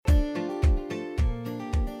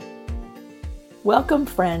Welcome,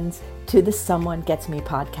 friends, to the Someone Gets Me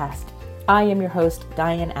podcast. I am your host,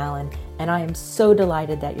 Diane Allen, and I am so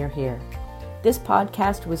delighted that you're here. This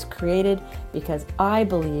podcast was created because I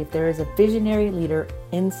believe there is a visionary leader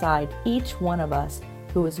inside each one of us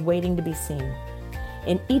who is waiting to be seen.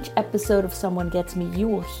 In each episode of Someone Gets Me, you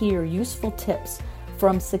will hear useful tips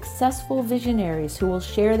from successful visionaries who will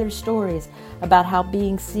share their stories about how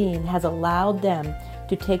being seen has allowed them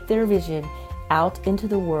to take their vision out into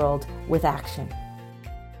the world with action.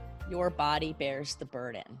 Your body bears the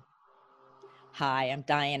burden. Hi, I'm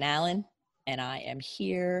Diane Allen, and I am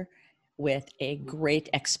here with a great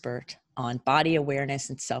expert on body awareness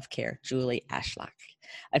and self-care, Julie Ashlock.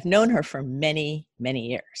 I've known her for many, many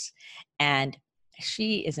years, and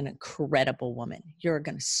she is an incredible woman. You're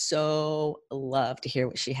going to so love to hear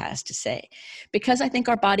what she has to say, because I think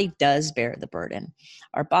our body does bear the burden.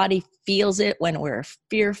 Our body feels it when we're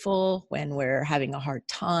fearful, when we're having a hard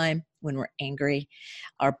time, when we're angry.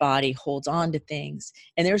 Our body holds on to things,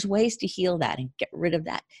 and there's ways to heal that and get rid of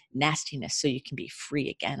that nastiness so you can be free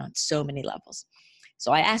again on so many levels.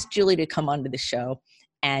 So I asked Julie to come onto the show,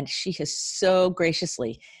 and she has so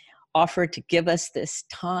graciously offered to give us this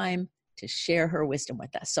time to share her wisdom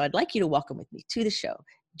with us. So I'd like you to welcome with me to the show,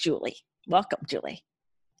 Julie. Welcome, Julie.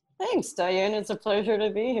 Thanks, Diane. It's a pleasure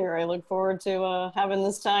to be here. I look forward to having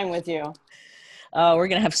this time with you. We're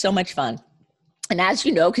going to have so much fun. And as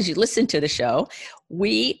you know, because you listen to the show,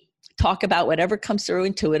 we talk about whatever comes through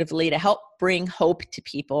intuitively to help bring hope to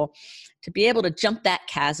people, to be able to jump that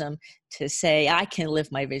chasm, to say, I can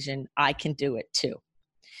live my vision. I can do it too.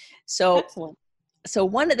 Excellent. So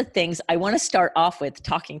one of the things I want to start off with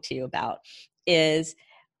talking to you about is,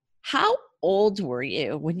 how old were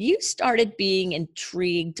you when you started being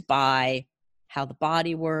intrigued by how the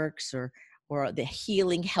body works or the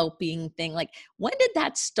healing, helping thing? Like, when did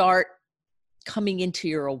that start coming into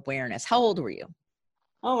your awareness? How old were you?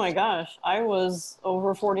 Oh my gosh, I was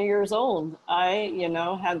over 40 years old. I,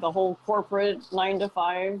 had the whole corporate 9 to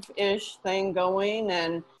 5-ish thing going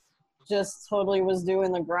and just totally was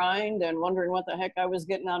doing the grind and wondering what the heck I was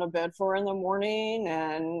getting out of bed for in the morning.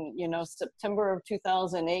 And, September of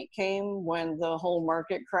 2008 came when the whole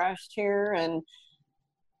market crashed here. And,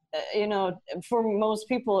 for most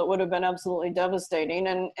people, it would have been absolutely devastating.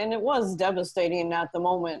 And it was devastating at the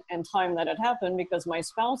moment and time that it happened, because my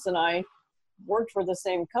spouse and I worked for the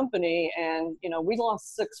same company, and, we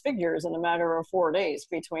lost 6 figures in a matter of 4 days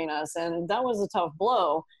between us. And that was a tough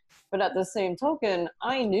blow. But at the same token,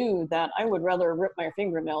 I knew that I would rather rip my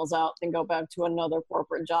fingernails out than go back to another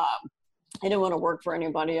corporate job. I didn't want to work for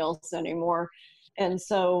anybody else anymore. And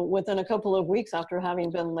so within a couple of weeks after having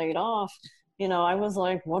been laid off, I was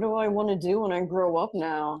like, what do I want to do when I grow up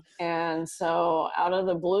now? And so out of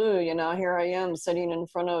the blue, here I am sitting in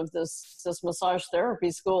front of this massage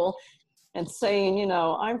therapy school and saying,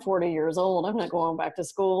 I'm 40 years old. I'm not going back to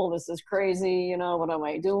school. This is crazy. What am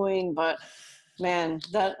I doing? But man,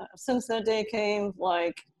 that since that day came,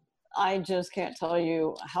 I just can't tell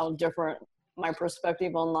you how different my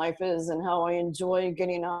perspective on life is and how I enjoy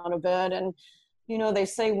getting out of bed. And, they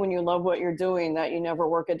say when you love what you're doing that you never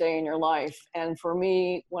work a day in your life. And for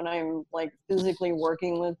me, when I'm physically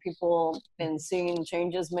working with people and seeing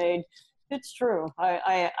changes made, it's true.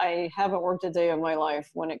 I haven't worked a day of my life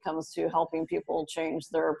when it comes to helping people change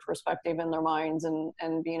their perspective in their minds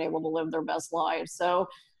and being able to live their best lives. So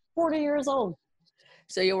 40 years old.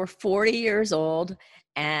 So you were 40 years old,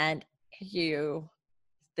 and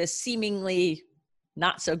this seemingly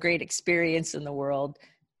not so great experience in the world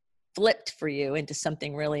flipped for you into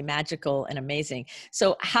something really magical and amazing.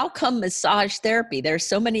 So how come massage therapy? There's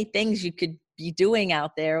so many things you could be doing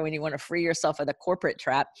out there when you want to free yourself of the corporate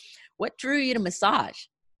trap. What drew you to massage?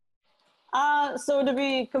 So to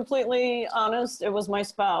be completely honest, it was my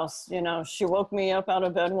spouse. She woke me up out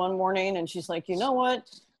of bed one morning and she's like, you know what?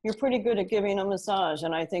 You're pretty good at giving a massage,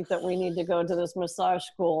 and I think that we need to go to this massage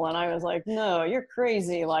school. And I was like, no, you're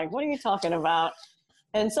crazy. What are you talking about?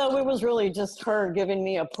 And so it was really just her giving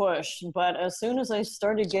me a push. But as soon as I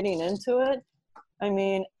started getting into it,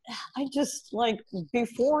 I just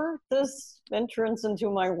before this entrance into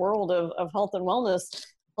my world of health and wellness,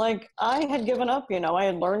 I had given up. I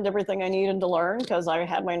had learned everything I needed to learn because I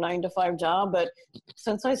had my 9 to 5 job. But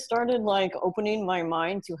since I started opening my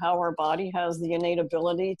mind to how our body has the innate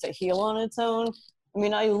ability to heal on its own,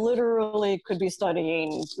 I literally could be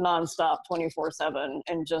studying nonstop 24/7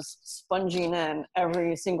 and just sponging in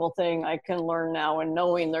every single thing I can learn now, and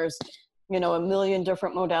knowing there's, a million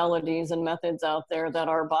different modalities and methods out there that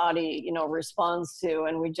our body, responds to.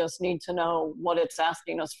 And we just need to know what it's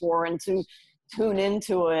asking us for and to tune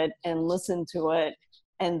into it and listen to it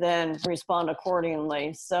and then respond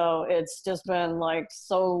accordingly. So it's just been like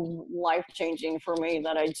so life-changing for me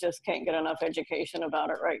that I just can't get enough education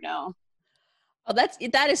about it right now. Oh,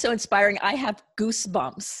 that is so inspiring. I have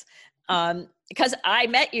goosebumps because I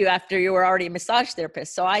met you after you were already a massage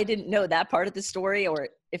therapist. So I didn't know that part of the story, or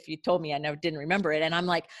if you told me, I never didn't remember it. And I'm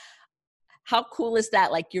like, how cool is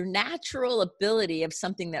that? Like your natural ability of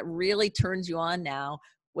something that really turns you on now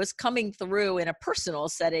was coming through in a personal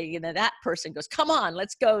setting. And then that person goes, come on,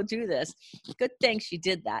 let's go do this. Good thing she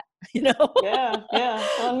did that, you know? Yeah. Yeah.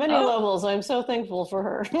 On many levels, I'm so thankful for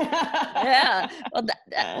her. Yeah. Well,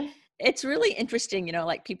 it's really interesting, you know,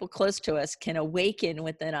 like people close to us can awaken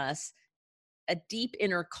within us a deep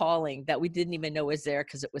inner calling that we didn't even know was there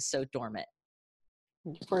because it was so dormant.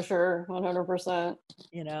 For sure. 100%.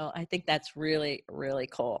 You know, I think that's really, really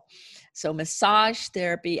cool. So massage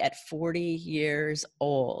therapy at 40 years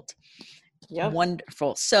old. Yep.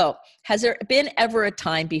 Wonderful. So has there been ever a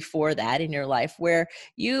time before that in your life where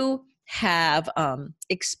you have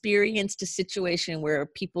experienced a situation where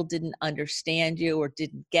people didn't understand you or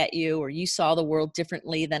didn't get you, or you saw the world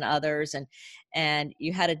differently than others, and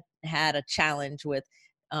you had a challenge with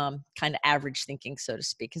kind of average thinking, so to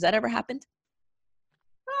speak? Has that ever happened?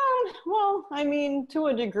 Well, I mean, to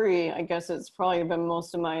a degree, I guess it's probably been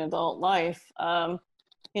most of my adult life. I'm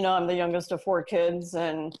the youngest of four kids,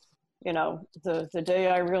 and the day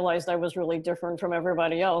I realized I was really different from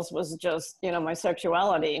everybody else was just my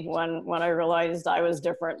sexuality. When I realized I was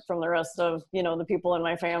different from the rest of the people in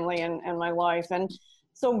my family and my life, and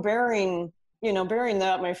so bearing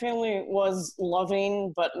that, my family was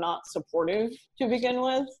loving but not supportive to begin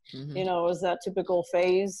with. Mm-hmm. It was that typical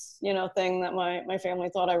phase, thing that my family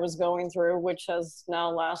thought I was going through, which has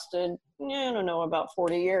now lasted, I don't know, about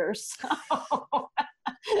 40 years.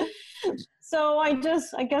 So I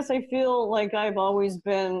guess I feel like I've always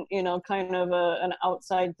been, kind of an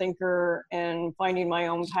outside thinker and finding my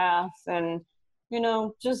own path, and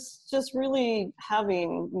just really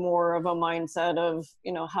having more of a mindset of,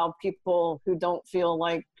 how people who don't feel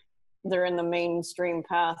like they're in the mainstream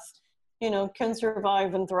path, can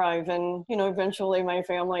survive and thrive. And, eventually my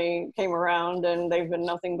family came around, and they've been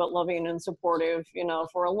nothing but loving and supportive,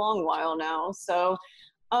 for a long while now. So,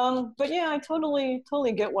 but yeah, I totally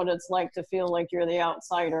get what it's like to feel like you're the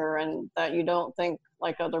outsider and that you don't think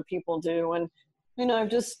like other people do. And,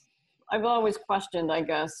 I've always questioned, I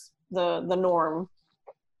guess, the norm,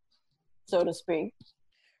 so to speak.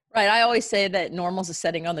 Right. I always say that normal's a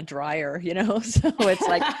setting on the dryer, so it's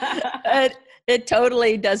like, it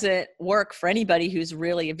totally doesn't work for anybody who's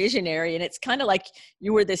really a visionary. And it's kind of like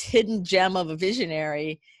you were this hidden gem of a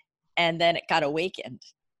visionary, and then it got awakened.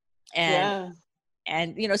 And,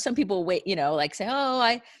 some people wait, like say,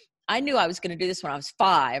 oh, I knew I was going to do this when I was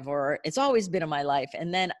 5, or it's always been in my life.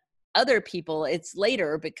 And then other people, it's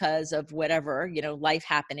later because of whatever, life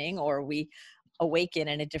happening, or we awaken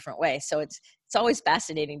in a different way. So it's always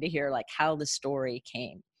fascinating to hear like how the story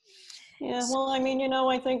came. Yeah. Well, I mean,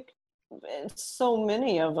 I think so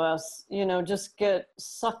many of us, just get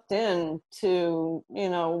sucked in to,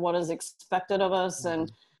 what is expected of us, and,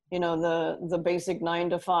 the basic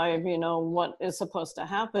 9 to 5, what is supposed to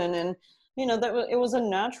happen. And, it was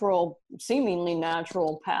a seemingly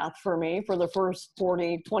natural path for me for the first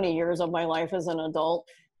 20 years of my life as an adult,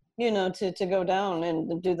 to go down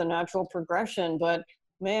and do the natural progression. But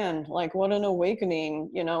man, like what an awakening,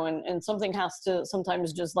 and something has to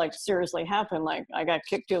sometimes just like seriously happen. Like I got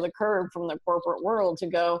kicked to the curb from the corporate world to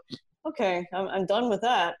go, okay, I'm done with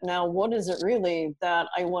that. Now, what is it really that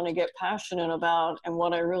I want to get passionate about, and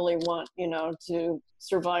what I really want, to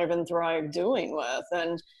survive and thrive doing with?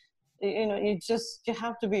 And, you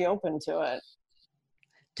have to be open to it.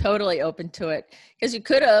 Totally open to it, because you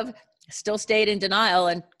could have still stayed in denial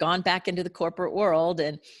and gone back into the corporate world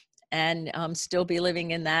and still be living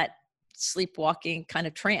in that sleepwalking kind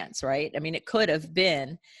of trance, right? I mean, it could have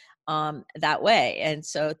been that way. And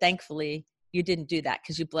so thankfully you didn't do that,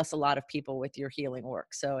 because you bless a lot of people with your healing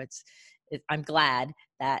work. So I'm glad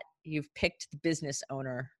that you've picked the business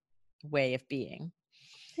owner way of being.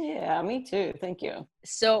 Yeah, me too. Thank you.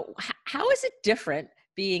 So how is it different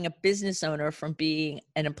being a business owner from being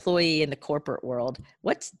an employee in the corporate world?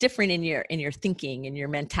 What's different in your thinking, in your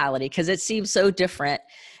mentality? Because it seems so different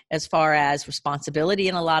as far as responsibility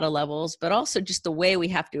in a lot of levels, but also just the way we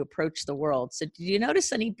have to approach the world. So do you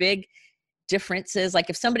notice any big differences? Like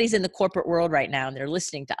if somebody's in the corporate world right now and they're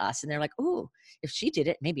listening to us and they're like, "Ooh, if she did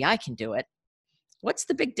it, maybe I can do it." What's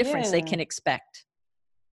the big difference they can expect?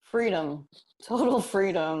 Freedom, total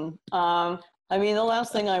freedom. I mean, the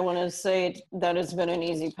last thing I want to say that it's been an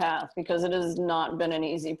easy path, because it has not been an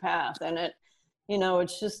easy path. And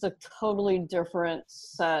it's just a totally different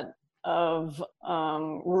set of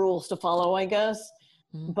rules to follow, I guess.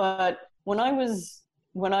 Mm. But when I was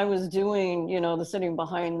doing, the sitting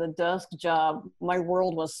behind the desk job, my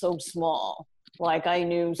world was so small. Like I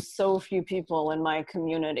knew so few people in my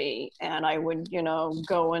community, and I would,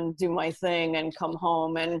 go and do my thing and come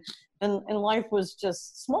home, and life was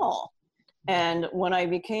just small. And when I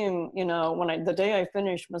became, the day I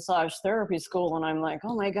finished massage therapy school, and I'm like,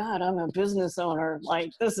 oh my God, I'm a business owner.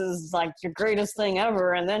 Like, this is like the greatest thing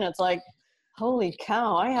ever. And then it's like, holy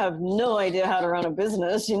cow, I have no idea how to run a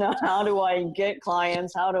business. How do I get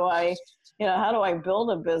clients? How do I build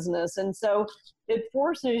a business? And so it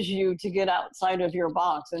forces you to get outside of your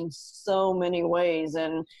box in so many ways.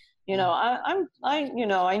 And,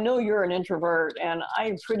 I know you're an introvert, and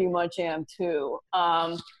I pretty much am too.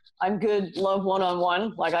 I'm good, love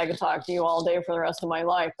one-on-one. Like I could talk to you all day for the rest of my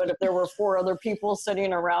life. But if there were 4 other people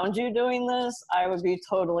sitting around you doing this, I would be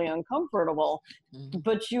totally uncomfortable. Mm.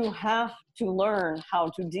 But you have to learn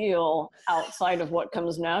how to deal outside of what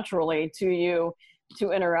comes naturally to you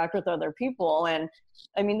to interact with other people. And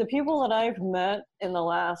I mean, the people that I've met in the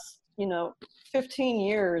last, 15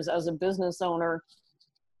 years as a business owner,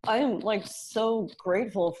 I am like so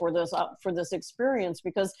grateful for this experience,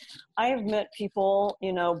 because I have met people,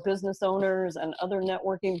 business owners and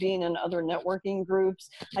being in other networking groups.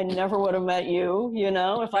 I never would have met you,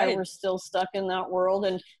 if I Right. were still stuck in that world.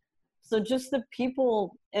 And so just the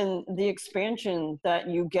people and the expansion that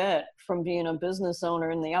you get from being a business owner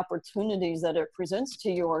and the opportunities that it presents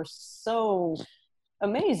to you are so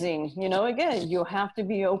amazing. Again, you have to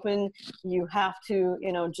be open. You have to,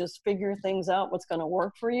 just figure things out, what's going to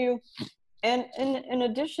work for you. And in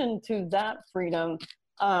addition to that freedom,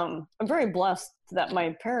 I'm very blessed that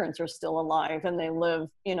my parents are still alive, and they live,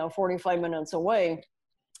 45 minutes away.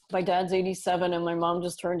 My dad's 87 and my mom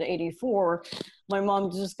just turned 84. My mom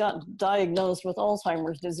just got diagnosed with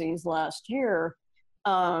Alzheimer's disease last year.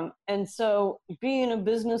 And so being a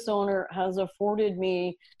business owner has afforded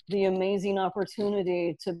me the amazing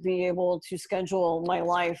opportunity to be able to schedule my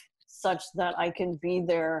life such that I can be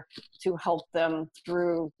there to help them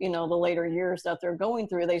through, the later years that they're going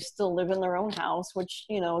through. They still live in their own house, which,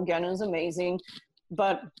 again, is amazing.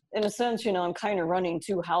 But in a sense, I'm kind of running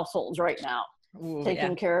 2 households right now, Ooh, yeah.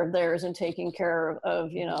 taking care of theirs and taking care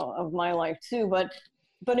of my life too.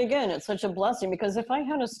 But again, it's such a blessing, because if I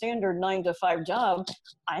had a standard 9 to 5 job,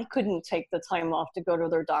 I couldn't take the time off to go to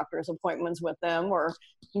their doctor's appointments with them, or,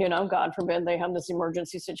 God forbid they have this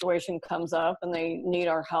emergency situation comes up and they need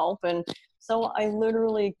our help. And so I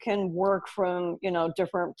literally can work from,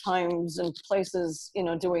 different times and places,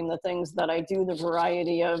 doing the things that I do. The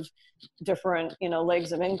variety of different,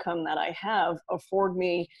 legs of income that I have afford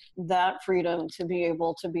me that freedom to be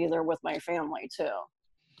able to be there with my family too.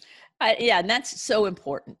 Yeah, and that's so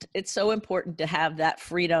important. It's so important to have that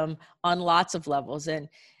freedom on lots of levels. And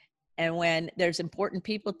when there's important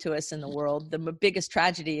people to us in the world, the biggest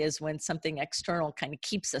tragedy is when something external kind of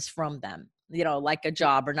keeps us from them, like a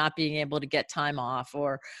job or not being able to get time off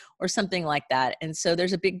or something like that. And so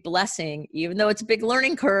there's a big blessing, even though it's a big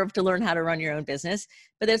learning curve to learn how to run your own business,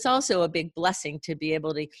 but it's also a big blessing to be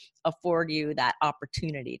able to afford you that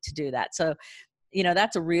opportunity to do that. So,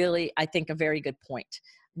 that's a really, I think, a very good point.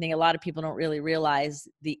 I think a lot of people don't really realize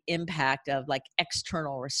the impact of like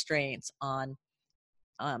external restraints on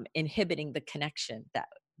inhibiting the connection that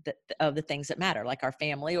of the things that matter, like our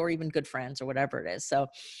family or even good friends or whatever it is. So,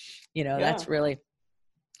 Yeah. that's really,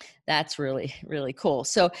 really cool.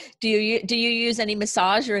 So do you use any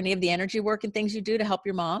massage or any of the energy work and things you do to help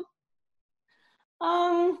your mom?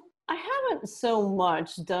 I haven't so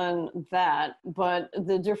much done that, but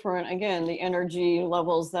the energy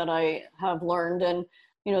levels that I have learned, and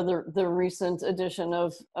the recent addition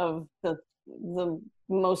of the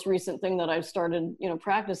most recent thing that I've started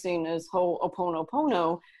practicing is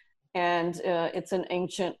Ho'oponopono, and it's an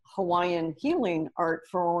ancient Hawaiian healing art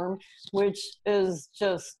form, which is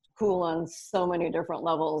just cool on so many different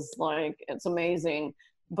levels. Like, it's amazing.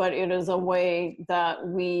 But it is a way that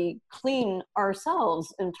we clean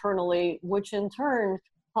ourselves internally, which in turn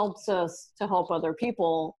helps us to help other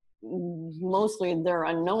people. Mostly they're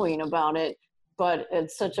unknowing about it, but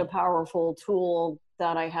it's such a powerful tool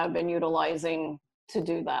that I have been utilizing to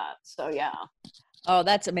do that. So yeah. Oh,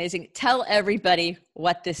 that's amazing. Tell everybody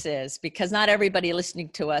what this is, because not everybody listening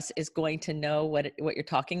to us is going to know what you're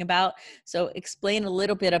talking about. So explain a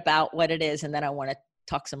little bit about what it is, and then I want to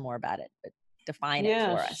talk some more about it. But define it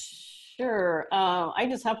Yeah, for us. sure. I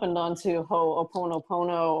just happened onto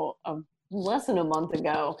Ho'oponopono less than a month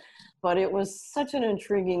ago, but it was such an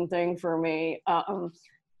intriguing thing for me.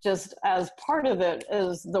 just as part of it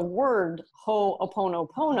is the word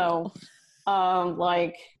Ho'oponopono.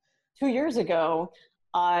 Like 2 years ago,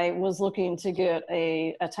 I was looking to get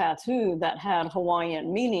a tattoo that had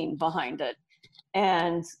Hawaiian meaning behind it.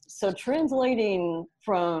 And so translating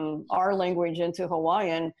from our language into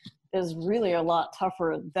Hawaiian is really a lot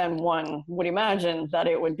tougher than one would imagine that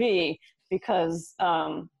it would be, because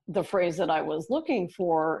the phrase that I was looking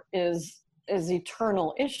for is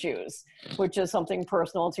eternal issues, which is something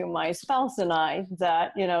personal to my spouse and I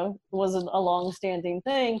that, was a long-standing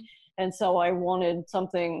thing. And so I wanted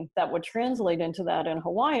something that would translate into that in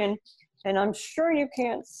Hawaiian. And I'm sure you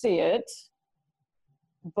can't see it,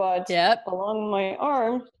 but along my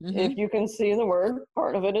arm, if you can see the word,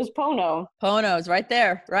 part of it is Pono. Pono's right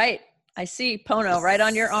there, right? I see Pono right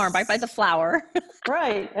on your arm, right by the flower.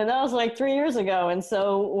 Right. And that was like 3 years ago. And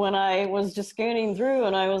so when I was just scanning through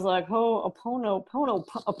and I was like, Pono,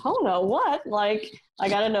 what? Like, I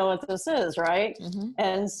got to know what this is, right?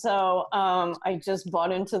 And so I just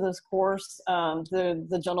bought into this course.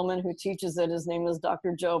 The gentleman who teaches it, his name is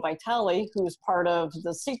Dr. Joe Vitale, who's part of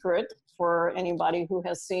The Secret, for anybody who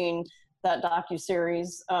has seen that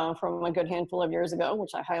docuseries from a good handful of years ago,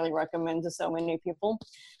 which I highly recommend to so many people.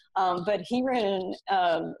 But he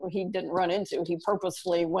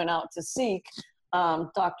purposefully went out to seek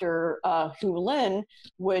Dr. Hu Lin,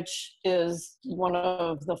 which is one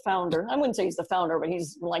of the founder. I wouldn't say he's the founder, but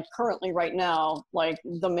he's like currently right now, like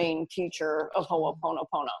the main teacher of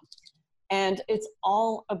Ho'oponopono. And it's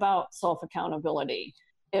all about self-accountability.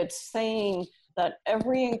 It's saying that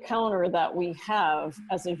every encounter that we have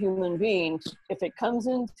as a human being, if it comes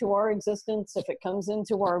into our existence, if it comes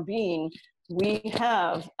into our being, we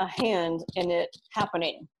have a hand in it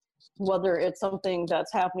happening, whether it's something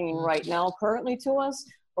that's happening right now currently to us,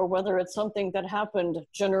 or whether it's something that happened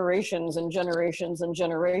generations and generations and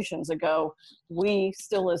generations ago. We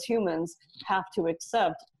still as humans have to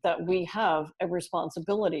accept that we have a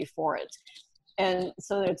responsibility for it. And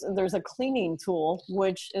so there's a cleaning tool,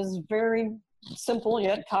 which is very simple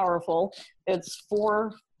yet powerful. It's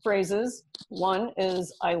 4 phrases. 1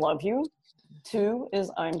 is I love you. 2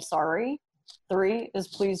 is I'm sorry. 3 is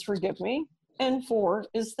please forgive me. And 4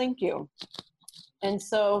 is thank you. And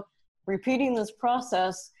so repeating this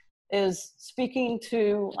process is speaking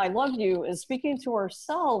to I love you, is speaking to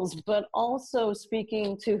ourselves, but also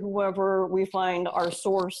speaking to whoever we find our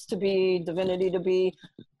source to be, divinity to be,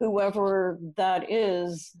 whoever that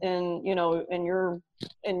is in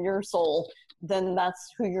your soul. Then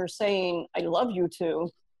that's who you're saying I love you to.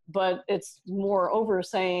 But it's moreover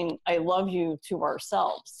saying I love you to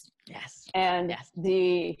ourselves. Yes. And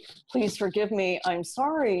the please forgive me, I'm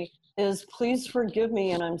sorry is please forgive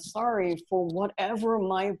me and I'm sorry for whatever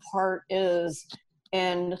my part is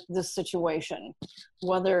in this situation.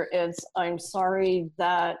 Whether it's I'm sorry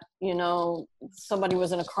that, somebody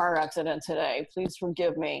was in a car accident today, please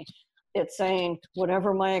forgive me. It's saying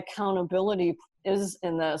whatever my accountability is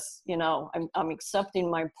in this, I'm accepting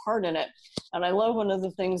my part in it. And I love one of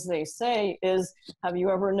the things they say is, have you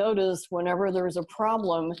ever noticed whenever there's a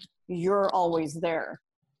problem, you're always there?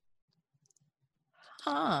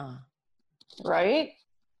 Huh. Right?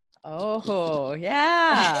 Oh,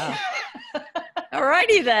 yeah. All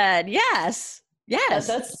righty then. Yes. Yes.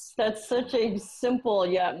 That's such a simple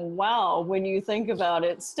yet wow, when you think about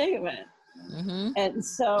it, statement. And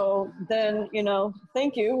so then,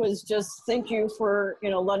 thank you is just thank you for,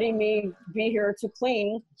 letting me be here to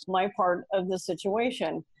clean my part of the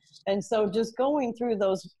situation. And so just going through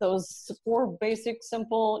those 4 basic,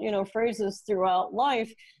 simple, phrases throughout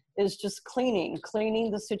life is just cleaning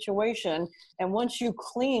the situation. And once you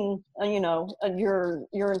clean, your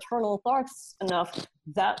internal thoughts enough,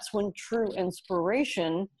 that's when true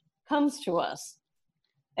inspiration comes to us.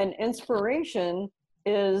 And inspiration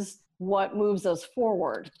is what moves us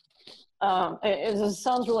forward. It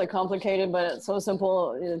sounds really complicated, but it's so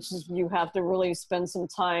simple. It's just, you have to really spend some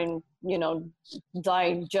time,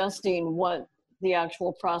 digesting what the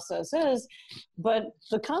actual process is. But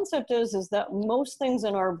the concept is that most things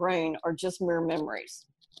in our brain are just mere memories.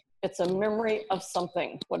 It's a memory of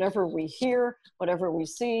something, whatever we hear, whatever we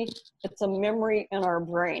see, it's a memory in our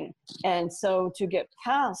brain. And so to get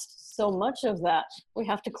past so much of that, we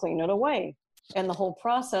have to clean it away. And the whole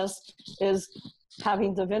process is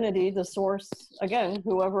having divinity, the source, again,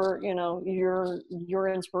 whoever, your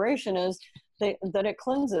inspiration is, that it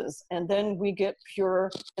cleanses. And then we get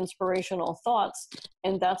pure inspirational thoughts.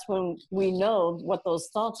 And that's when we know what those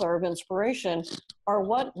thoughts are of inspiration are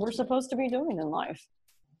what we're supposed to be doing in life.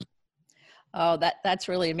 Oh, that's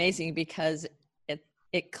really amazing, because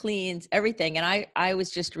it cleans everything. And I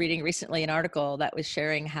was just reading recently an article that was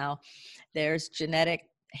sharing how there's genetic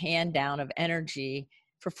hand down of energy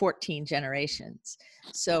for 14 generations.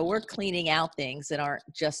 So we're cleaning out things that aren't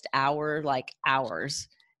just ours.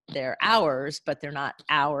 They're ours, but they're not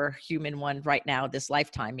our human one right now, this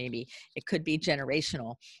lifetime. Maybe it could be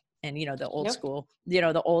generational. And, the old school,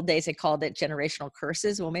 the old days, they called it generational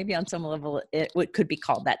curses. Well, maybe on some level, it could be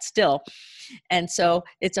called that still. And so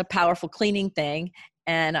it's a powerful cleaning thing.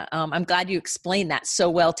 And I'm glad you explained that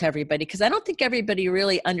so well to everybody, because I don't think everybody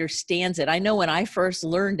really understands it. I know when I first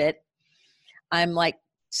learned it, I'm like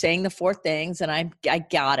saying the 4 things and I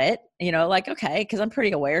got it, okay, because I'm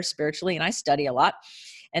pretty aware spiritually and I study a lot.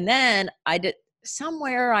 And then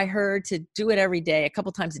somewhere I heard to do it every day, a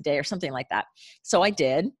couple times a day or something like that. So I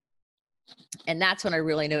did. And that's when I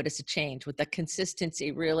really noticed a change with the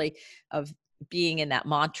consistency really of being in that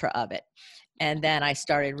mantra of it. And then I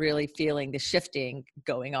started really feeling the shifting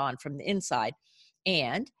going on from the inside.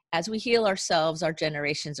 And as we heal ourselves, our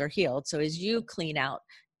generations are healed. So as you clean out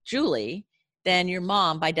Julie, then your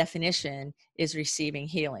mom, by definition, is receiving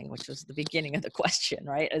healing, which was the beginning of the question,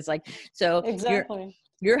 right? It's like, so exactly.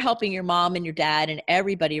 You're helping your mom and your dad and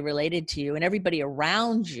everybody related to you and everybody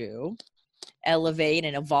around you elevate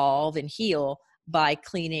and evolve and heal by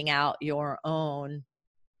cleaning out your own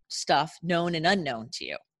stuff, known and unknown to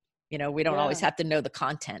you. We don't always have to know the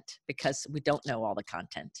content because we don't know all the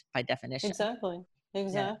content by definition.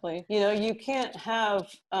 Exactly. Yeah. You can't have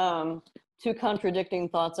 2 contradicting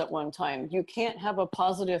thoughts at one time. You can't have a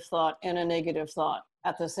positive thought and a negative thought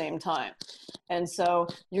at the same time. And so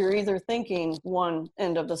you're either thinking one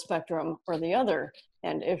end of the spectrum or the other.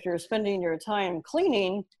 And if you're spending your time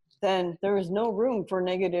cleaning, then there is no room for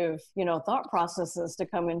negative, thought processes to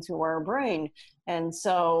come into our brain. And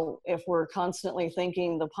so if we're constantly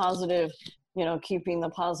thinking the positive, keeping the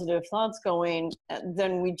positive thoughts going,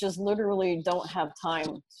 then we just literally don't have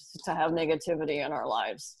time to have negativity in our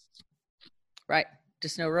lives. Right.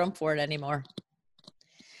 Just no room for it anymore.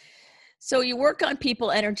 So you work on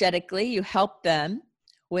people energetically, you help them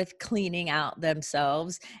with cleaning out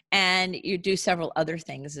themselves, and you do several other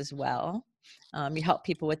things as well. You help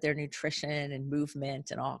people with their nutrition and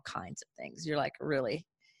movement and all kinds of things. You're like really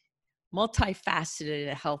multifaceted in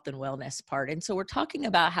a health and wellness part. And so we're talking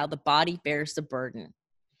about how the body bears the burden.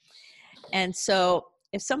 And so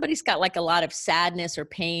if somebody's got like a lot of sadness or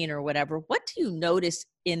pain or whatever, what do you notice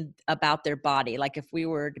about their body? Like if we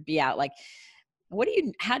were to be out, like,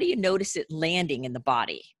 how do you notice it landing in the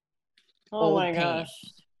body? Oh my gosh.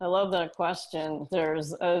 I love that question.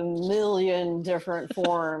 There's a million different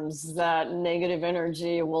forms that negative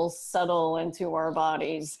energy will settle into our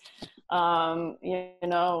bodies.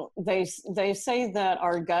 They say that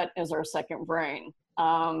our gut is our second brain.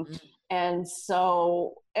 And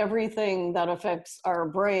so everything that affects our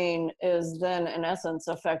brain is then in essence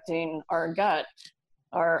affecting our gut.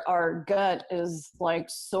 Our gut is like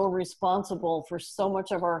so responsible for so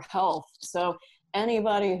much of our health. So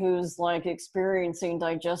anybody who's like experiencing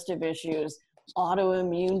digestive issues,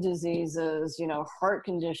 autoimmune diseases, heart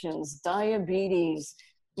conditions, diabetes,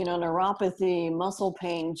 neuropathy, muscle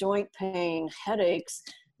pain, joint pain, headaches,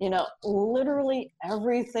 literally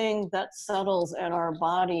everything that settles in our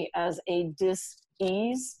body as a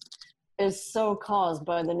dis-ease is so caused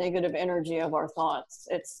by the negative energy of our thoughts.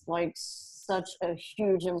 It's like such a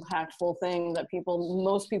huge impactful thing that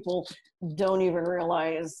most people don't even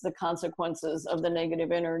realize the consequences of the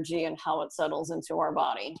negative energy and how it settles into our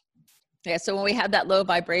body. Yeah. So when we have that low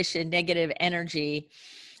vibration, negative energy,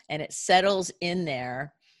 and it settles in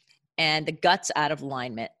there and the gut's out of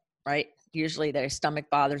alignment, right? Usually their stomach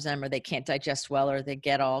bothers them or they can't digest well or they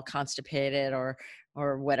get all constipated or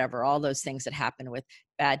whatever, all those things that happen with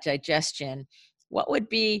bad digestion. What would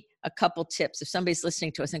be a couple tips if somebody's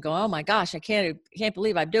listening to us and go, oh my gosh, I can't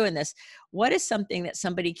believe I'm doing this. What is something that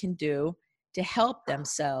somebody can do to help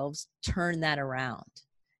themselves turn that around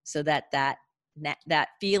so that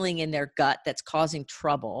feeling in their gut that's causing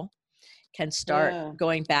trouble can start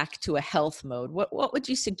going back to a health mode? What would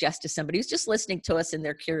you suggest to somebody who's just listening to us and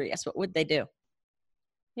they're curious? What would they do?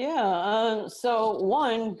 Yeah. So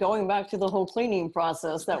one, going back to the whole cleaning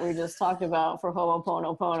process that we just talked about for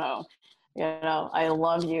Ho'oponopono. I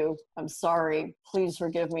love you. I'm sorry. Please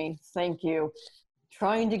forgive me. Thank you.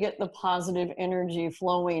 Trying to get the positive energy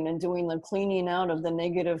flowing and doing the cleaning out of the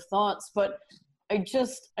negative thoughts. But I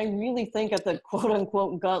really think at the quote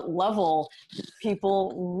unquote gut level,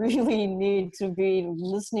 people really need to be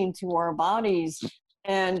listening to our bodies.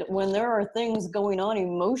 And when there are things going on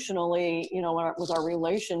emotionally, with our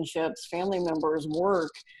relationships, family members,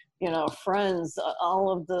 work, friends,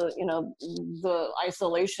 all of the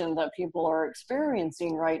isolation that people are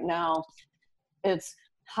experiencing right now, it's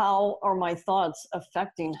how are my thoughts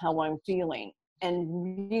affecting how I'm feeling?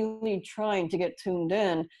 and really trying to get tuned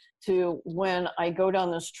in to when I go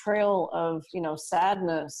down this trail of,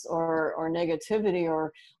 sadness or negativity,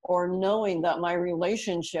 or knowing that my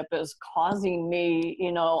relationship is causing me,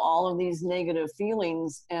 all of these negative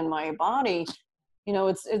feelings in my body.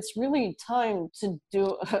 It's really time to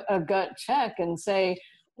do a gut check and say,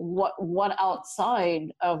 what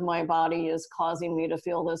outside of my body is causing me to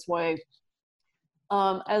feel this way.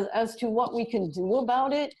 As to what we can do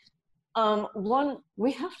about it, one,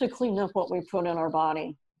 we have to clean up what we put in our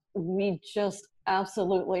body. We just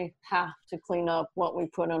absolutely have to clean up what we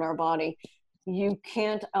put in our body. You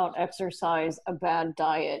can't out-exercise a bad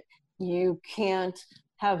diet. You can't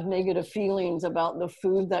have negative feelings about the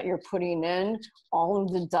food that you're putting in, all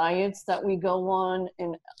of the diets that we go on,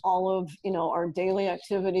 and all of, our daily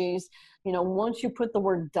activities. Once you put the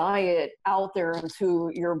word diet out there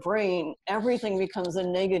into your brain, everything becomes a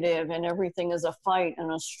negative and everything is a fight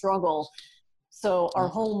and a struggle. So our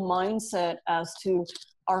whole mindset as to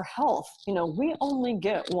our health, we only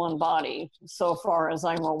get one body so far as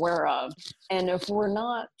I'm aware of. And if we're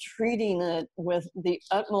not treating it with the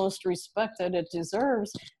utmost respect that it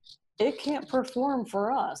deserves, it can't perform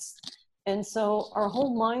for us. And so our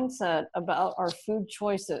whole mindset about our food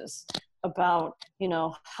choices, about,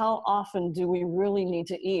 how often do we really need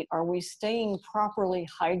to eat? Are we staying properly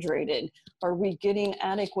hydrated? Are we getting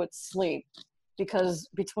adequate sleep? Because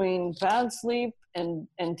between bad sleep and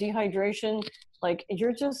dehydration, like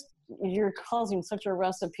you're causing such a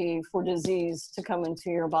recipe for disease to come into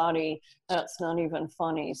your body that's not even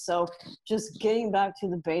funny. So just getting back to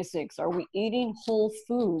the basics. Are we eating whole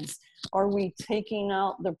foods? Are we taking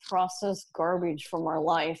out the processed garbage from our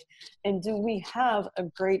life? And do we have a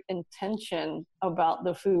great intention about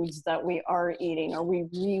the foods that we are eating? Are we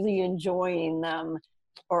really enjoying them?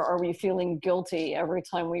 Or are we feeling guilty every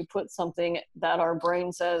time we put something that our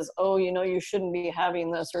brain says, oh, you shouldn't be having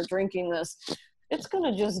this or drinking this? It's going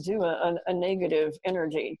to just do a negative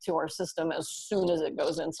energy to our system as soon as it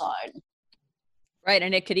goes inside. Right.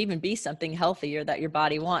 And it could even be something healthier that your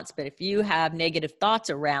body wants. But if you have negative thoughts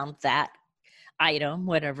around that item,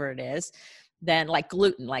 whatever it is, then like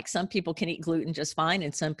gluten, like some people can eat gluten just fine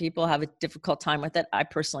and some people have a difficult time with it. I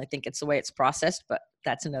personally think it's the way it's processed, but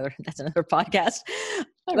that's another podcast.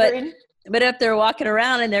 Agreed. But if they're walking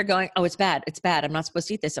around and they're going, oh, it's bad. I'm not supposed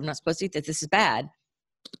to eat this. I'm not supposed to eat this. This is bad.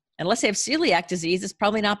 Unless they have celiac disease, it's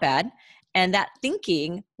probably not bad. And that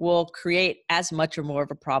thinking will create as much or more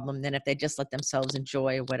of a problem than if they just let themselves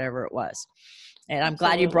enjoy whatever it was. And I'm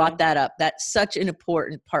glad you brought that up. That's such an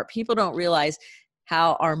important part. People don't realize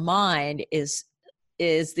how our mind is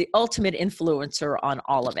the ultimate influencer on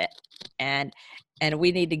all of it. And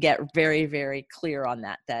we need to get very, very clear on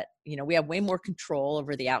that, we have way more control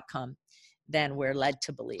over the outcome than we're led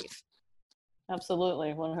to believe.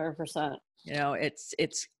 Absolutely. 100%.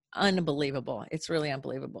 It's unbelievable. It's really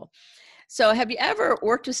unbelievable. So have you ever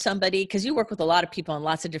worked with somebody, because you work with a lot of people on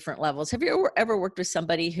lots of different levels. Have you ever worked with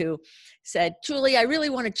somebody who said, Julie, I really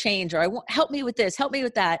want to change, or help me with this, help me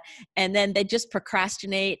with that. And then they just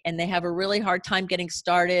procrastinate and they have a really hard time getting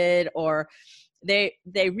started, or they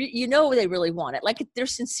really want it. Like they're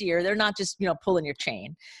sincere. They're not just, pulling your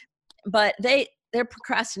chain, but their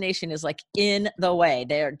procrastination is like in the way.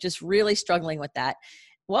 They're just really struggling with that.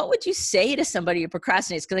 What would you say to somebody who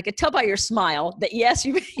procrastinates? Because I could tell by your smile that, yes,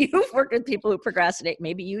 you've worked with people who procrastinate.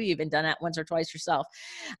 Maybe you even done that once or twice yourself.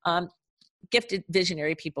 Gifted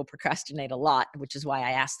visionary people procrastinate a lot, which is why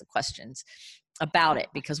I ask the questions about it,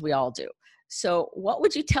 because we all do. So what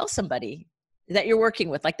would you tell somebody that you're working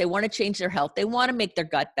with? Like they want to change their health. They want to make their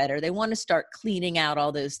gut better. They want to start cleaning out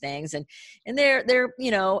all those things. And they're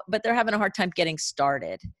but they're having a hard time getting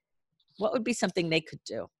started. What would be something they could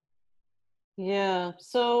do? Yeah.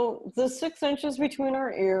 So the 6 inches between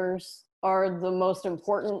our ears are the most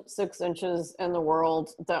important 6 inches in the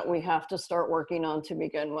world that we have to start working on to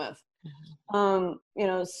begin with.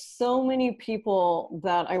 So many people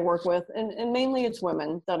that I work with, and mainly it's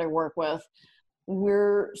women that I work with,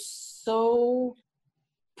 we're so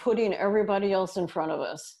putting everybody else in front of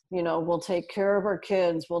us. We'll take care of our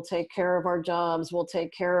kids, we'll take care of our jobs, we'll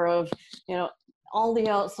take care of, all the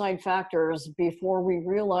outside factors before we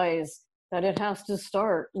realize that it has to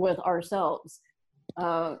start with ourselves.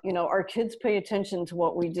 Our kids pay attention to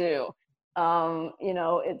what we do.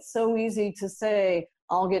 It's so easy to say,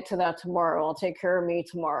 I'll get to that tomorrow. I'll take care of me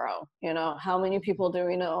tomorrow. How many people do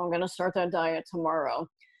we know? I'm going to start that diet tomorrow.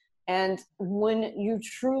 And when you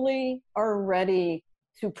truly are ready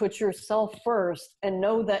to put yourself first and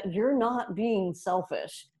know that you're not being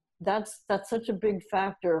selfish, that's such a big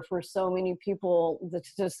factor for so many people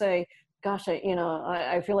to say, gosh,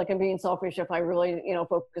 I feel like I'm being selfish if I really,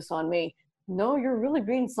 focus on me. no, you're really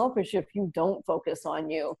being selfish if you don't focus on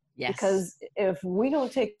you. Yes. Because if we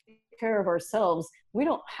don't take care of ourselves, we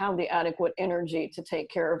don't have the adequate energy to take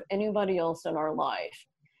care of anybody else in our life.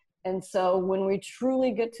 And so when we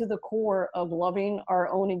truly get to the core of loving our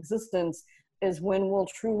own existence is when we'll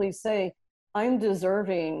truly say, I'm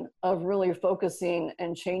deserving of really focusing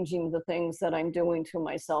and changing the things that I'm doing to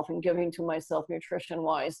myself and giving to myself nutrition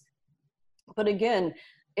wise. But again,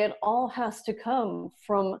 it all has to come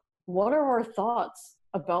from what are our thoughts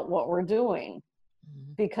about what we're doing?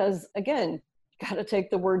 Because again, got to take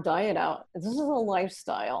the word diet out. This is a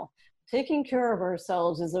lifestyle. Taking care of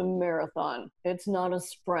ourselves is a marathon. It's not a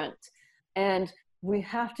sprint. And we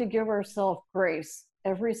have to give ourselves grace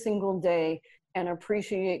every single day and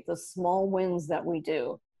appreciate the small wins that we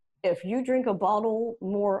do. If you drink a bottle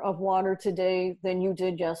more of water today than you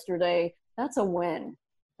did yesterday, that's a win.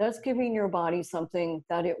 That's giving your body something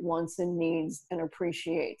that it wants and needs and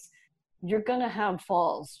appreciates. You're going to have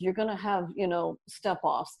falls. You're going to have, step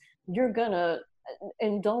offs. You're going to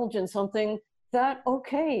indulge in something that,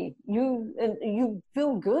 okay, you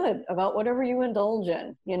feel good about whatever you indulge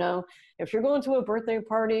in. If you're going to a birthday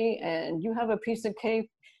party and you have a piece of cake,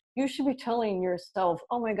 you should be telling yourself,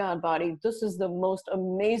 oh my God, body, this is the most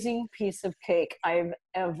amazing piece of cake I've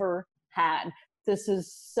ever had. This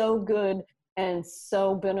is so good and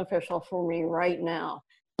so beneficial for me right now.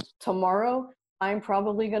 Tomorrow, I'm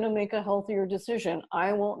probably going to make a healthier decision.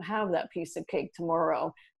 I won't have that piece of cake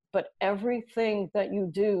tomorrow. But everything that you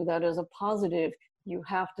do that is a positive, you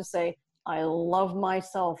have to say, I love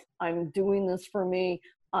myself. I'm doing this for me.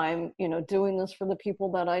 I'm, doing this for the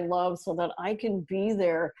people that I love so that I can be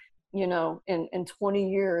there, in 20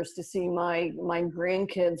 years to see my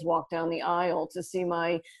grandkids walk down the aisle, to see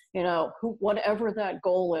my, whatever that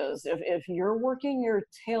goal is. If you're working your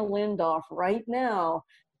tail end off right now,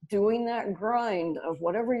 doing that grind of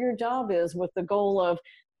whatever your job is with the goal of,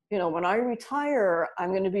 when I retire,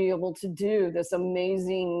 I'm going to be able to do this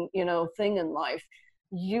amazing, thing in life.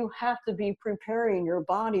 You have to be preparing your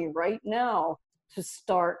body right now to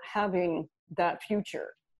start having that future.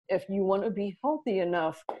 If you want to be healthy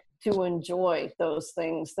enough to enjoy those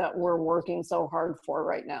things that we're working so hard for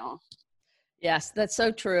right now. Yes, that's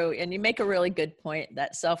so true. And you make a really good point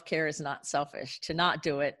that self-care is not selfish. To not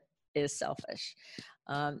do it is selfish.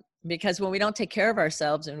 Because when we don't take care of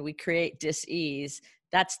ourselves and we create dis-ease,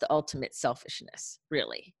 that's the ultimate selfishness,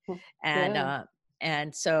 really.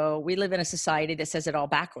 And so we live in a society that says it all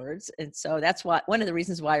backwards. And so that's one of the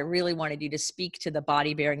reasons why I really wanted you to speak to the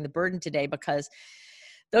body bearing the burden today, because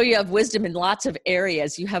though you have wisdom in lots of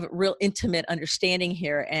areas, you have a real intimate understanding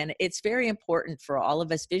here. And it's very important for all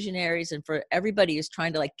of us visionaries and for everybody who's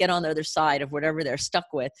trying to get on the other side of whatever they're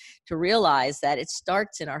stuck with to realize that it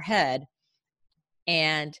starts in our head,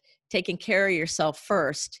 and taking care of yourself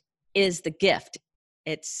first is the gift.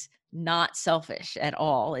 It's not selfish at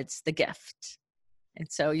all. It's the gift. And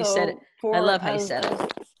so you said it. I love how you said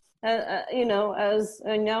it. As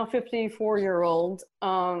a now 54-year-old,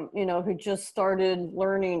 who just started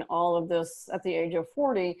learning all of this at the age of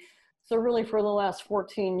 40. So really for the last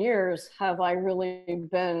 14 years, have I really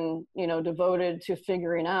been, devoted to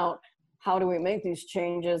figuring out how do we make these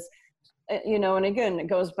changes? And again, it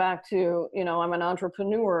goes back to, I'm an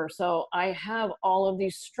entrepreneur. So I have all of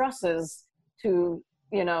these stresses to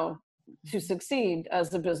succeed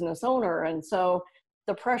as a business owner. And so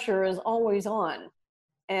the pressure is always on,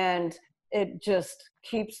 and it just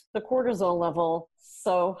keeps the cortisol level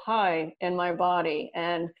so high in my body.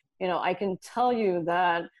 And, I can tell you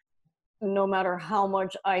that no matter how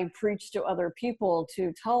much I preach to other people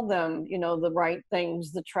to tell them, the right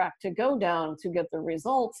things, the track to go down to get the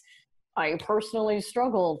results, I personally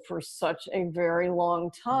struggled for such a very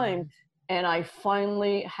long time. And I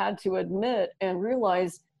finally had to admit and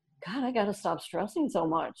realize, God, I got to stop stressing so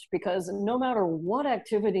much, because no matter what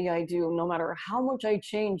activity I do, no matter how much I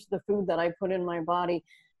change the food that I put in my body,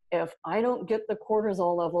 if I don't get the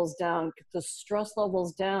cortisol levels down, get the stress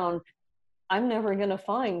levels down, I'm never going to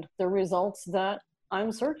find the results that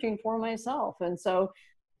I'm searching for myself. And so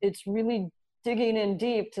it's really digging in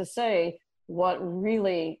deep to say what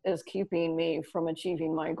really is keeping me from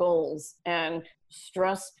achieving my goals. And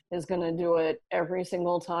stress is going to do it every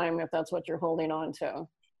single time if that's what you're holding on to.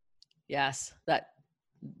 Yes, that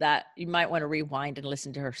you might want to rewind and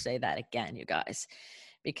listen to her say that again, you guys,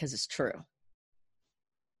 because it's true.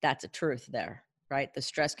 That's a truth there, right? The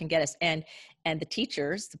stress can get us. And the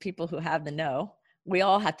teachers, the people who have the know, we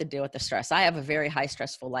all have to deal with the stress. I have a very high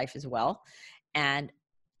stressful life as well. And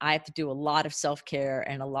I have to do a lot of self-care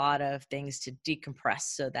and a lot of things to decompress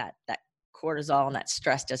so that cortisol and that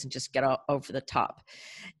stress doesn't just get over the top.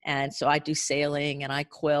 And so I do sailing and I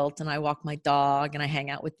quilt and I walk my dog and I hang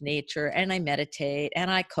out with nature and I meditate and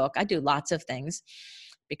I cook. I do lots of things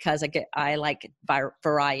because I like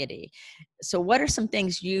variety. So what are some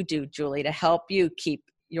things you do, Julie, to help you keep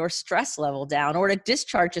your stress level down, or to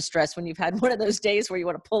discharge the stress when you've had one of those days where you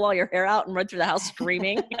want to pull all your hair out and run through the house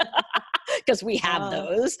screaming? Because we have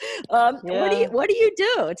those. Yeah. What do you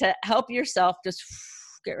do to help yourself just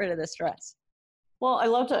get rid of the stress? Well, I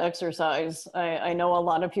love to exercise. I know a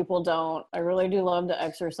lot of people don't. I really do love to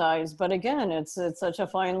exercise, but again, it's such a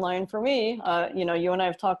fine line for me. You know, you and I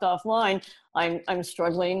have talked offline. I'm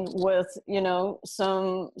struggling with, you know,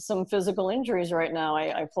 some physical injuries right now.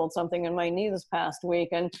 I pulled something in my knee this past week,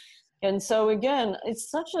 and so again,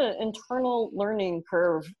 it's such an internal learning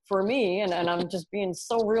curve for me, and I'm just being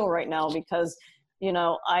so real right now because, you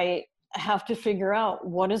know, I have to figure out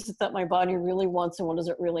what is it that my body really wants and what does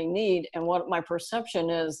it really need, and what my perception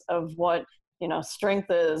is of what, you know,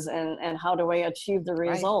 strength is, and how do I achieve the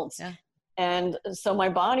results. Right. Yeah. And so my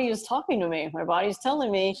body is talking to me. My body's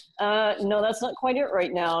telling me, no, that's not quite it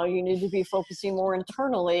right now. You need to be focusing more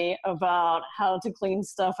internally about how to clean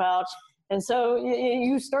stuff out. And so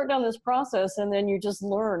you start down this process, and then you just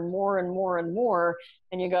learn more and more and more.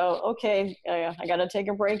 And you go, okay, I got to take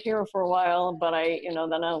a break here for a while, but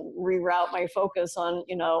then I'll reroute my focus on,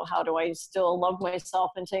 you know, how do I still love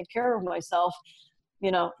myself and take care of myself?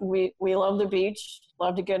 You know, we love the beach,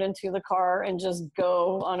 love to get into the car and just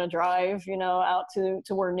go on a drive, you know, out to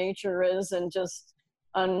where nature is, and just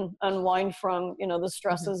unwind from, you know, the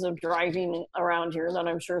stresses of driving around here that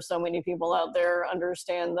I'm sure so many people out there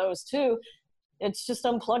understand those too. It's just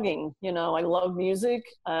unplugging. You know, I love music.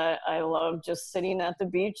 I love just sitting at the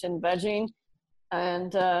beach and vegging.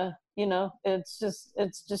 And, you know, it's just,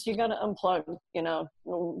 you got to unplug, you know,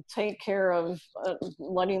 take care of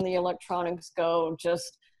letting the electronics go,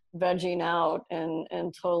 just vegging out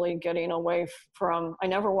and totally getting away from, I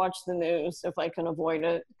never watch the news if I can avoid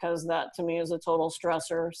it, because that to me is a total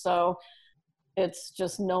stressor. So it's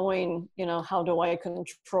just knowing, you know, how do I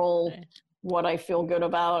control what I feel good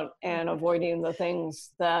about and avoiding the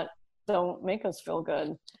things that don't make us feel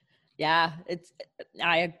good. Yeah,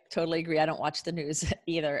 I totally agree. I don't watch the news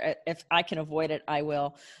either. If I can avoid it, I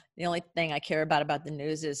will. The only thing I care about the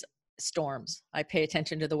news is storms. I pay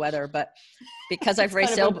attention to the weather, but because I've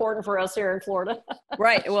raced sailboats, important for us here in Florida.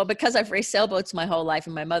 Right. Well, because I've raced sailboats my whole life,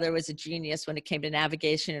 and my mother was a genius when it came to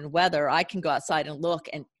navigation and weather, I can go outside and look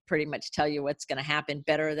and pretty much tell you what's going to happen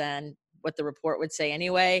better than what the report would say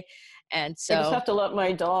anyway. And so I just have to let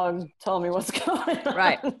my dog tell me what's going on.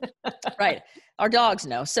 Right. Right. Our dogs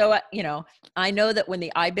know. So, you know, I know that when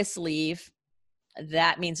the ibis leave,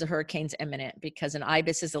 that means a hurricane's imminent, because an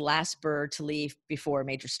ibis is the last bird to leave before a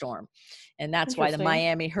major storm. And that's why the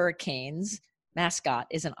Miami Hurricanes mascot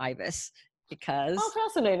is an ibis, because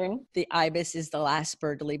fascinating. The ibis is the last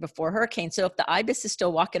bird to leave before a hurricane. So if the ibis is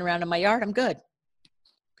still walking around in my yard, I'm good.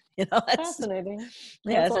 You know, that's fascinating.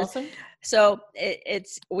 Yeah, that's awesome. So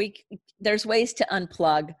there's ways to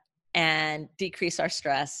unplug and decrease our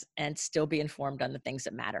stress and still be informed on the things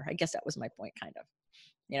that matter. I guess that was my point, kind of,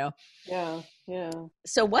 you know? Yeah. Yeah.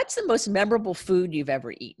 So what's the most memorable food you've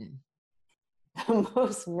ever eaten? The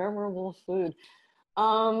most memorable food.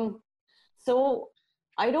 So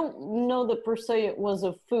I don't know that per se it was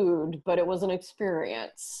a food, but it was an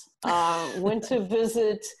experience. Went to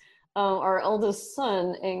visit our eldest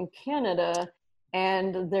son in Canada,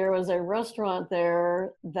 and there was a restaurant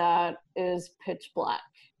there that is pitch black.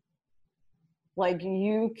 Like,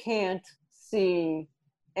 you can't see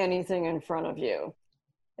anything in front of you.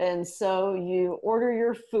 And so you order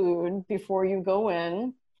your food before you go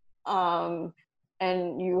in,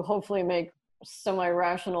 and you hopefully make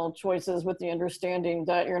semi-rational choices with the understanding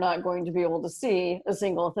that you're not going to be able to see a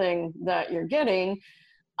single thing that you're getting.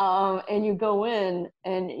 And you go in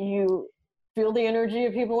and you feel the energy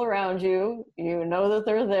of people around you. You know that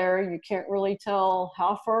they're there. You can't really tell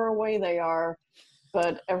how far away they are,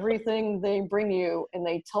 but everything they bring you, and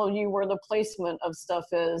they tell you where the placement of stuff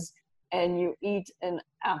is, and you eat in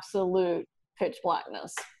absolute pitch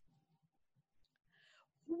blackness.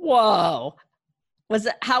 Whoa.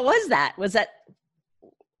 How was that? What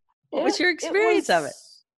was your experience of it?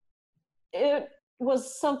 It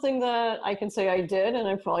was something that I can say I did, and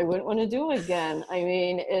I probably wouldn't want to do again. I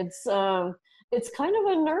mean, it's kind of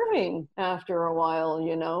unnerving after a while,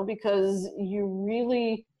 you know, because you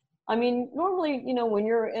really, I mean, normally, you know, when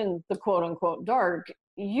you're in the quote unquote dark,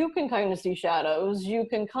 you can kind of see shadows. You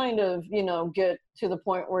can kind of, you know, get to the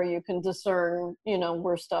point where you can discern, you know,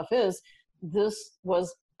 where stuff is. This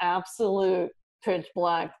was absolute pitch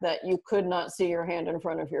black that you could not see your hand in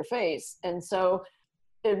front of your face. And so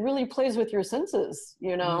it really plays with your senses,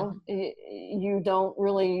 you know. You don't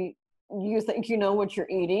really, you think you know what you're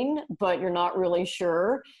eating, but you're not really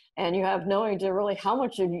sure. And you have no idea really how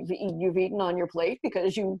much you've eaten on your plate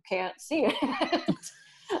because you can't see it.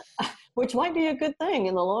 Which might be a good thing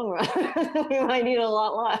in the long run. We might eat a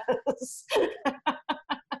lot less.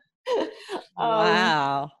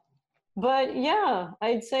 Wow. But yeah,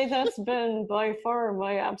 I'd say that's been by far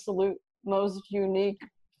my absolute most unique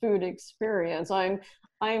food experience. I'm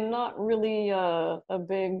not really a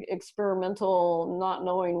big experimental, not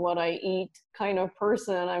knowing what I eat kind of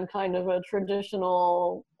person. I'm kind of a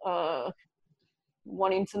traditional,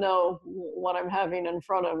 wanting to know what I'm having in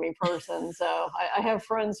front of me person. So I have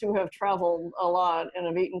friends who have traveled a lot and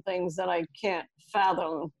have eaten things that I can't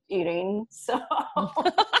fathom eating. So,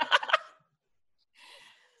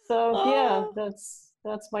 yeah,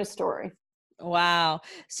 that's my story. Wow.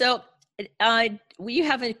 So you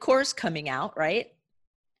have a course coming out, right?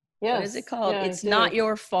 Yes. What is it called? Yeah, It's Not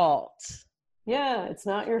Your Fault. Yeah, It's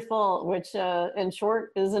Not Your Fault, which in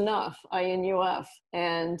short is enough, INUF.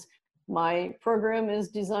 And my program is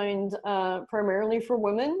designed primarily for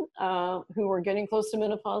women who are getting close to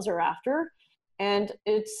menopause or after. And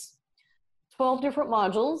it's 12 different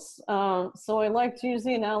modules. So I like to use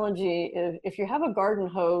the analogy, if you have a garden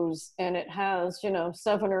hose and it has,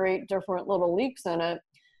 7 or 8 different little leaks in it,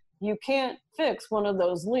 you can't fix one of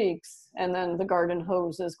those leaks and then the garden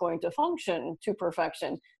hose is going to function to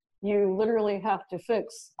perfection. You literally have to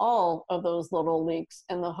fix all of those little leaks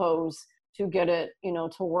in the hose to get it,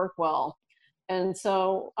 to work well. And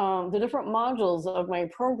so the different modules of my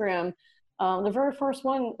program, the very first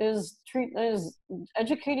one is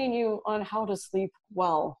educating you on how to sleep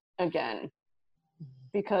well again,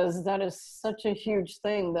 because that is such a huge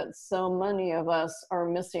thing that so many of us are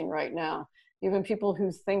missing right now. Even people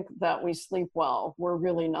who think that we sleep well, we're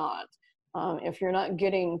really not. If you're not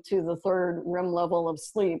getting to the 3rd REM level of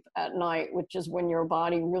sleep at night, which is when your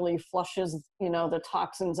body really flushes, the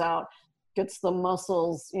toxins out, gets the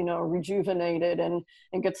muscles, rejuvenated and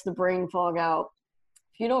gets the brain fog out.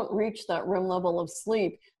 If you don't reach that REM level of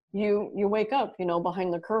sleep, you wake up,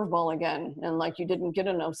 behind the curveball again, and like you didn't get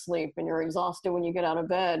enough sleep and you're exhausted when you get out of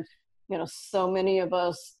bed. So many of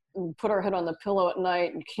us put our head on the pillow at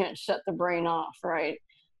night and can't shut the brain off, right?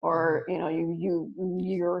 Or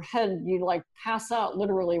your head, you like pass out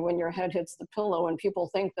literally when your head hits the pillow, and people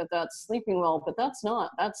think that that's sleeping well, but that's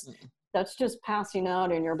not. That's just passing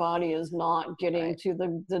out, and your body is not getting to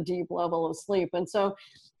the deep level of sleep. And so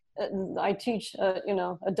I teach a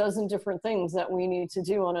dozen different things that we need to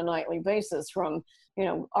do on a nightly basis. From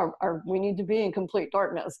we need to be in complete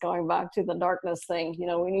darkness, going back to the darkness thing.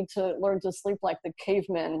 We need to learn to sleep like the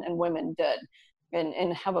cavemen and women did,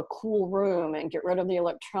 and have a cool room and get rid of the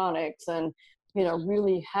electronics, and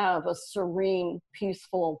really have a serene,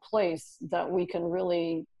 peaceful place that we can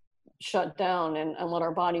really shut down and let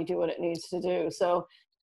our body do what it needs to do. So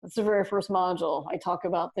that's the very first module. I talk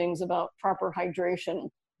about things about proper hydration.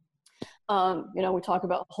 We talk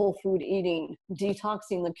about whole food eating,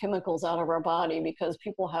 detoxing the chemicals out of our body, because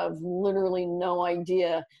people have literally no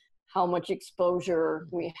idea how much exposure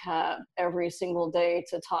we have every single day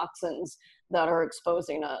to toxins that are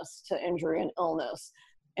exposing us to injury and illness.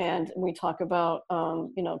 And we talk about,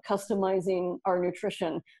 customizing our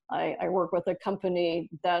nutrition. I work with a company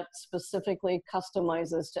that specifically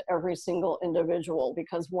customizes to every single individual,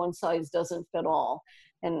 because one size doesn't fit all.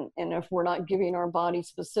 And if we're not giving our body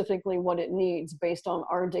specifically what it needs based on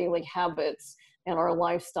our daily habits and our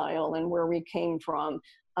lifestyle and where we came from,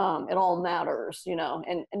 it all matters,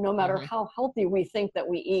 and no matter how healthy we think that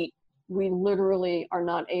we eat, we literally are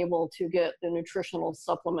not able to get the nutritional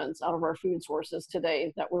supplements out of our food sources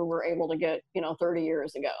today that we were able to get, 30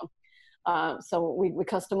 years ago. So we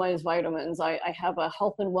customize vitamins. I have a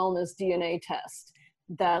health and wellness DNA test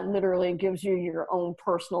that literally gives you your own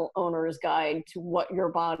personal owner's guide to what your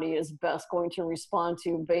body is best going to respond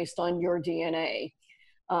to based on your DNA.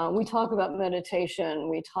 We talk about meditation.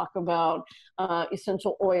 We talk about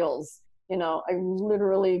essential oils. I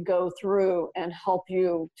literally go through and help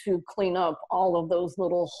you to clean up all of those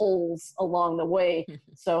little holes along the way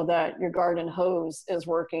so that your garden hose is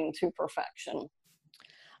working to perfection.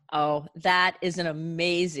 Oh, that is an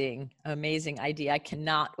amazing, amazing idea. I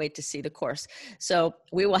cannot wait to see the course. So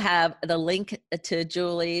we will have the link to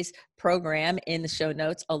Julie's program in the show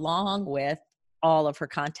notes, along with all of her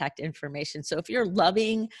contact information. So if you're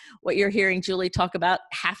loving what you're hearing Julie talk about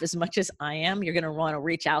half as much as I am, you're going to want to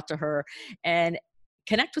reach out to her and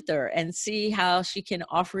connect with her and see how she can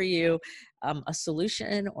offer you a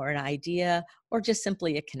solution or an idea or just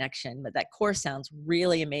simply a connection. But that course sounds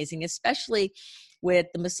really amazing, especially with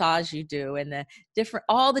the massage you do and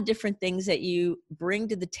all the different things that you bring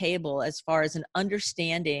to the table as far as an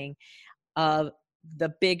understanding of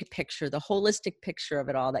the big picture, the holistic picture of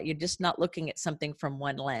it all, that you're just not looking at something from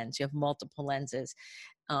one lens. You have multiple lenses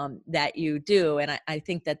that you do. And I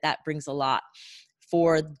think that brings a lot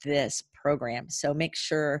for this program. So make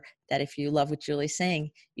sure that if you love what Julie's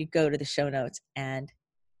saying, you go to the show notes and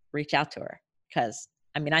reach out to her, because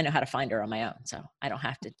I know how to find her on my own, so I don't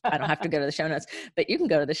have to go to the show notes, but you can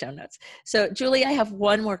go to the show notes. So Julie, I have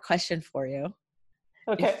one more question for you.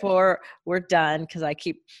 Okay. Before we're done, because I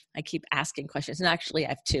keep asking questions, and actually I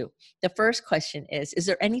have two. The first question is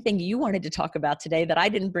there anything you wanted to talk about today that I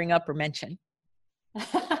didn't bring up or mention?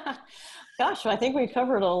 Gosh, I think we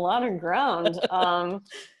covered a lot of ground.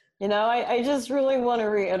 I just really want to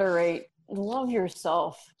reiterate, love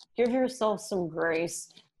yourself, give yourself some grace.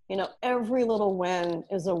 Every little win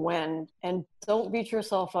is a win, and don't beat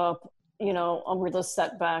yourself up, over the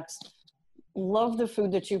setbacks. Love the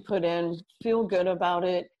food that you put in, feel good about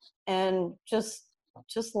it, and just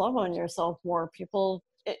love on yourself more. People,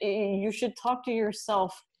 you should talk to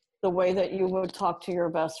yourself the way that you would talk to your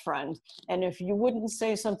best friend. And if you wouldn't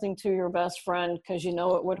say something to your best friend because it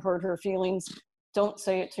would hurt her feelings, don't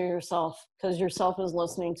say it to yourself, because yourself is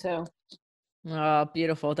listening too. Oh,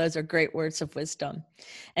 beautiful. Those are great words of wisdom.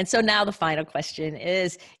 And so now the final question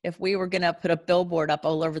is, if we were going to put a billboard up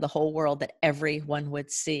all over the whole world that everyone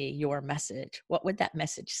would see your message, what would that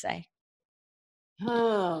message say?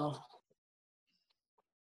 Oh,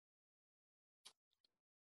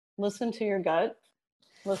 listen to your gut.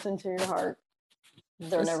 Listen to your heart.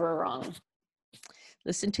 They're never wrong.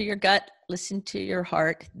 Listen to your gut. Listen to your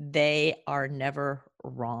heart. They are never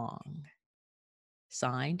wrong.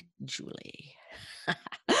 Signed, Julie.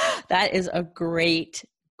 That is a great,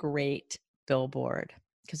 great billboard,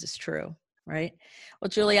 because it's true, right? Well,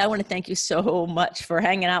 Julie, I want to thank you so much for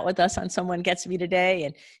hanging out with us on Someone Gets Me today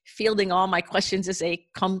and fielding all my questions as they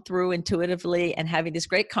come through intuitively and having this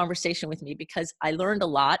great conversation with me, because I learned a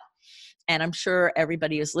lot. And I'm sure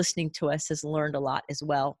everybody who's listening to us has learned a lot as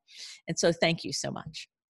well. And so thank you so much.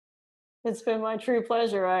 It's been my true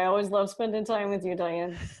pleasure. I always love spending time with you,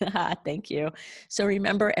 Diane. Thank you. So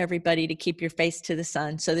remember, everybody, to keep your face to the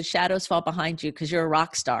sun so the shadows fall behind you, because you're a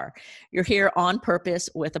rock star. You're here on purpose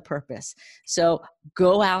with a purpose. So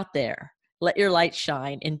go out there, let your light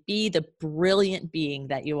shine, and be the brilliant being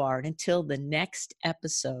that you are. And until the next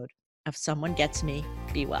episode of Someone Gets Me,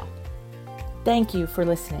 be well. Thank you for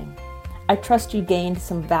listening. I trust you gained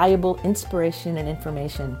some valuable inspiration and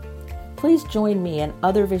information. Please join me and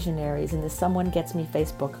other visionaries in the Someone Gets Me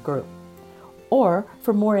Facebook group. Or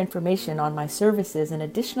for more information on my services and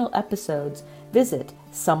additional episodes, visit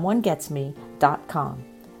someonegetsme.com.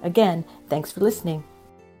 Again, thanks for listening.